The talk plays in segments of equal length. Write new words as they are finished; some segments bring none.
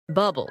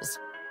Bubbles.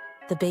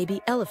 The baby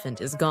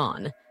elephant is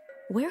gone.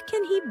 Where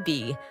can he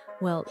be?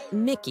 Well,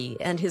 Mickey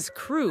and his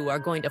crew are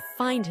going to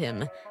find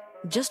him.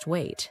 Just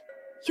wait.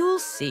 You'll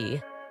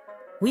see.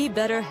 We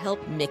better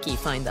help Mickey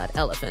find that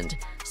elephant,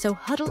 so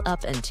huddle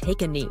up and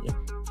take a knee.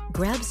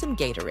 Grab some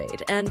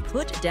Gatorade and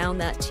put down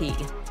that tea.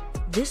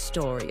 This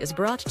story is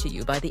brought to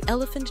you by the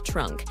Elephant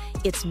Trunk.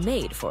 It's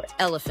made for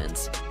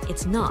elephants.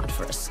 It's not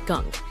for a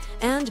skunk.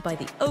 And by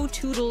the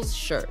O'Toodles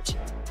shirt.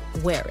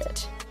 Wear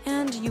it,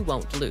 and you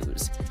won't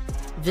lose.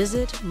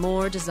 Visit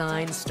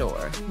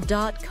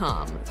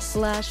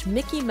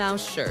moredesignstore.com/Mickey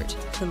Mouse shirt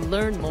to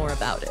learn more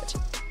about it.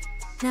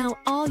 Now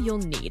all you'll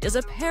need is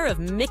a pair of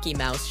Mickey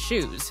Mouse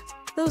shoes.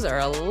 Those are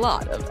a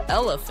lot of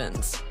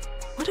elephants.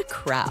 What a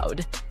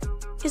crowd.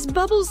 Is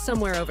Bubbles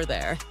somewhere over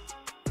there?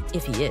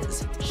 If he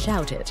is,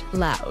 shout it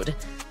loud.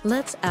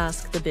 Let's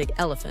ask the big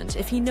elephant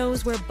if he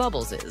knows where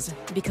Bubbles is,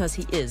 because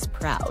he is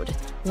proud.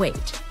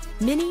 Wait,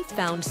 Minnie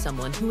found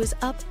someone who is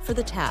up for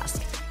the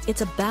task.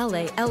 It's a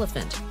ballet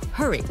elephant.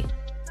 Hurry.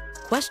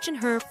 Question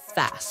her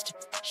fast.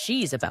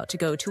 She's about to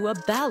go to a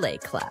ballet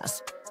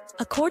class.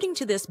 According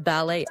to this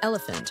ballet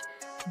elephant,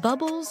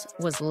 Bubbles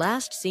was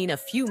last seen a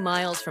few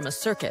miles from a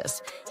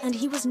circus, and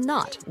he was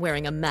not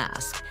wearing a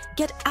mask.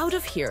 Get out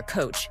of here,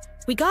 coach.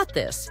 We got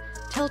this.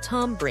 Tell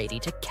Tom Brady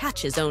to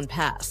catch his own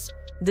pass.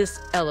 This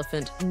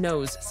elephant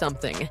knows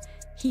something.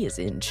 He is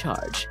in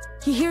charge.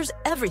 He hears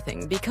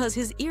everything because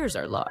his ears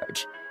are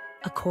large.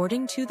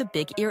 According to the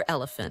big ear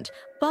elephant,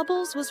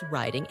 Bubbles was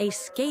riding a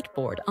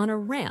skateboard on a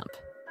ramp.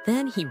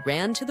 Then he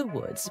ran to the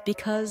woods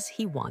because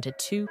he wanted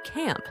to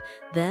camp.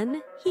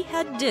 Then he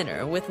had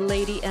dinner with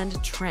Lady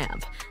and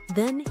Tramp.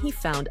 Then he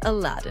found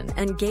Aladdin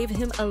and gave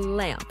him a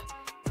lamp.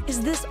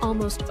 Is this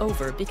almost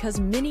over because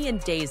Minnie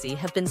and Daisy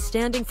have been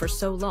standing for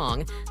so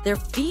long, their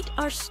feet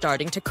are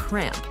starting to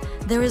cramp?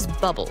 There is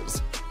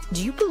Bubbles.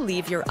 Do you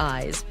believe your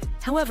eyes?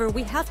 However,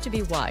 we have to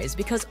be wise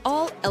because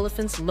all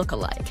elephants look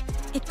alike.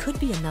 It could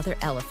be another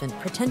elephant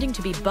pretending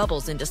to be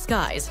Bubbles in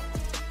disguise.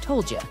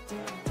 Told ya.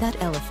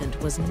 That elephant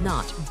was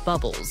not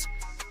Bubbles.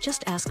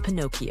 Just ask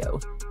Pinocchio.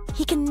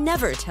 He can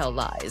never tell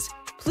lies.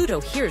 Pluto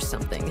hears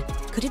something.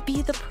 Could it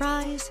be the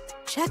prize?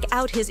 Check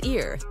out his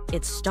ear.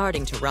 It's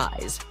starting to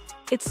rise.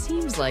 It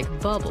seems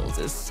like Bubbles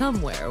is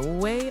somewhere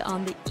way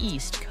on the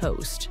East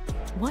Coast.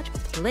 What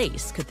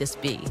place could this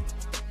be?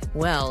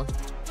 Well,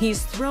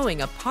 he's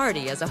throwing a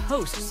party as a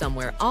host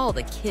somewhere all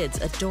the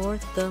kids adore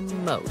the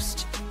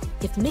most.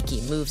 If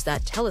Mickey moves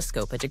that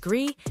telescope a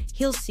degree,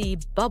 he'll see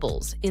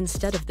Bubbles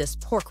instead of this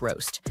pork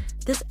roast.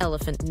 This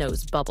elephant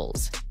knows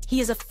Bubbles.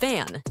 He is a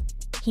fan.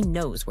 He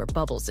knows where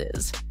Bubbles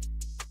is.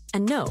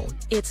 And no,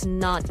 it's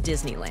not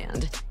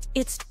Disneyland.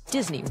 It's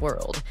Disney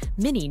World.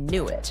 Minnie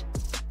knew it.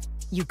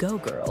 You go,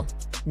 girl.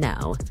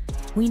 Now,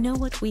 we know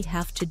what we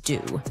have to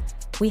do.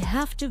 We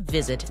have to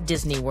visit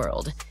Disney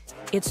World.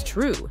 It's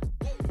true.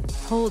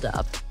 Hold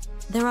up.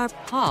 There are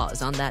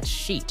paws on that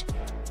sheet.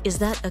 Is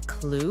that a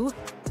clue?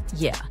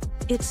 Yeah,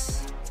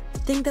 it's a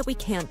thing that we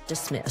can't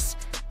dismiss.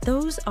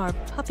 Those are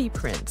puppy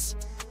prints.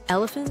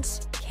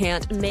 Elephants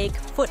can't make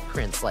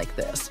footprints like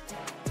this.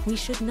 We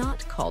should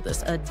not call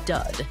this a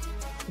dud.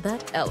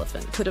 That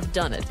elephant could have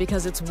done it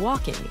because it's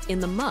walking in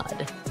the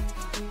mud.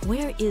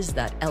 Where is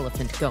that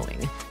elephant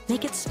going?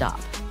 Make it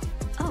stop.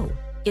 Oh,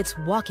 it's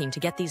walking to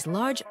get these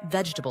large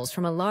vegetables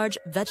from a large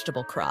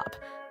vegetable crop.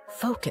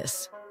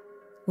 Focus.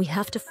 We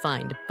have to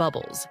find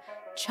Bubbles.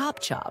 Chop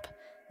chop.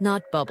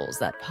 Not Bubbles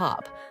that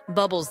pop.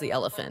 Bubbles the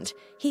elephant.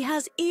 He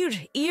has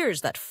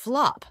ears that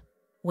flop.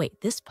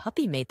 Wait, this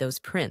puppy made those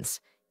prints.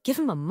 Give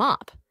him a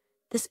mop.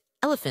 This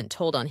elephant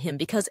told on him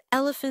because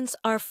elephants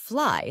are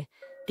fly.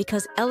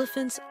 Because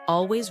elephants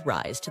always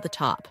rise to the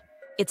top.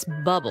 It's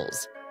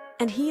Bubbles.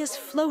 And he is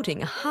floating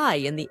high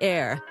in the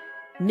air.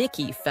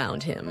 Mickey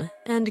found him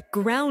and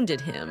grounded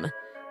him.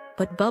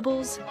 But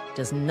Bubbles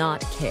does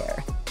not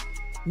care.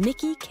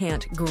 Mickey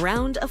can't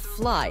ground a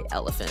fly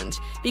elephant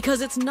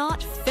because it's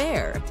not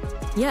fair.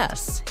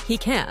 Yes, he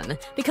can,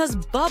 because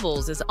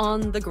Bubbles is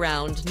on the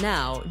ground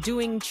now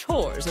doing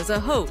chores as a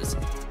hose.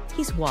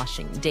 He's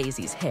washing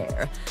Daisy's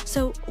hair.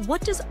 So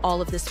what does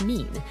all of this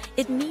mean?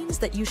 It means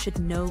that you should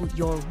know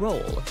your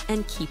role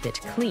and keep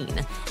it clean.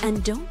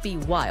 And don't be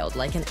wild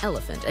like an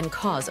elephant and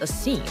cause a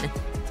scene.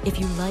 If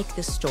you like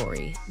this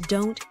story,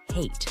 don't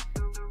hate.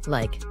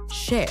 Like,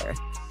 share,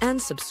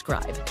 and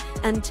subscribe.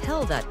 And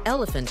tell that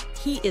elephant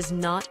he is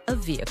not a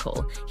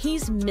vehicle.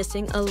 He's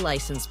missing a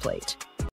license plate.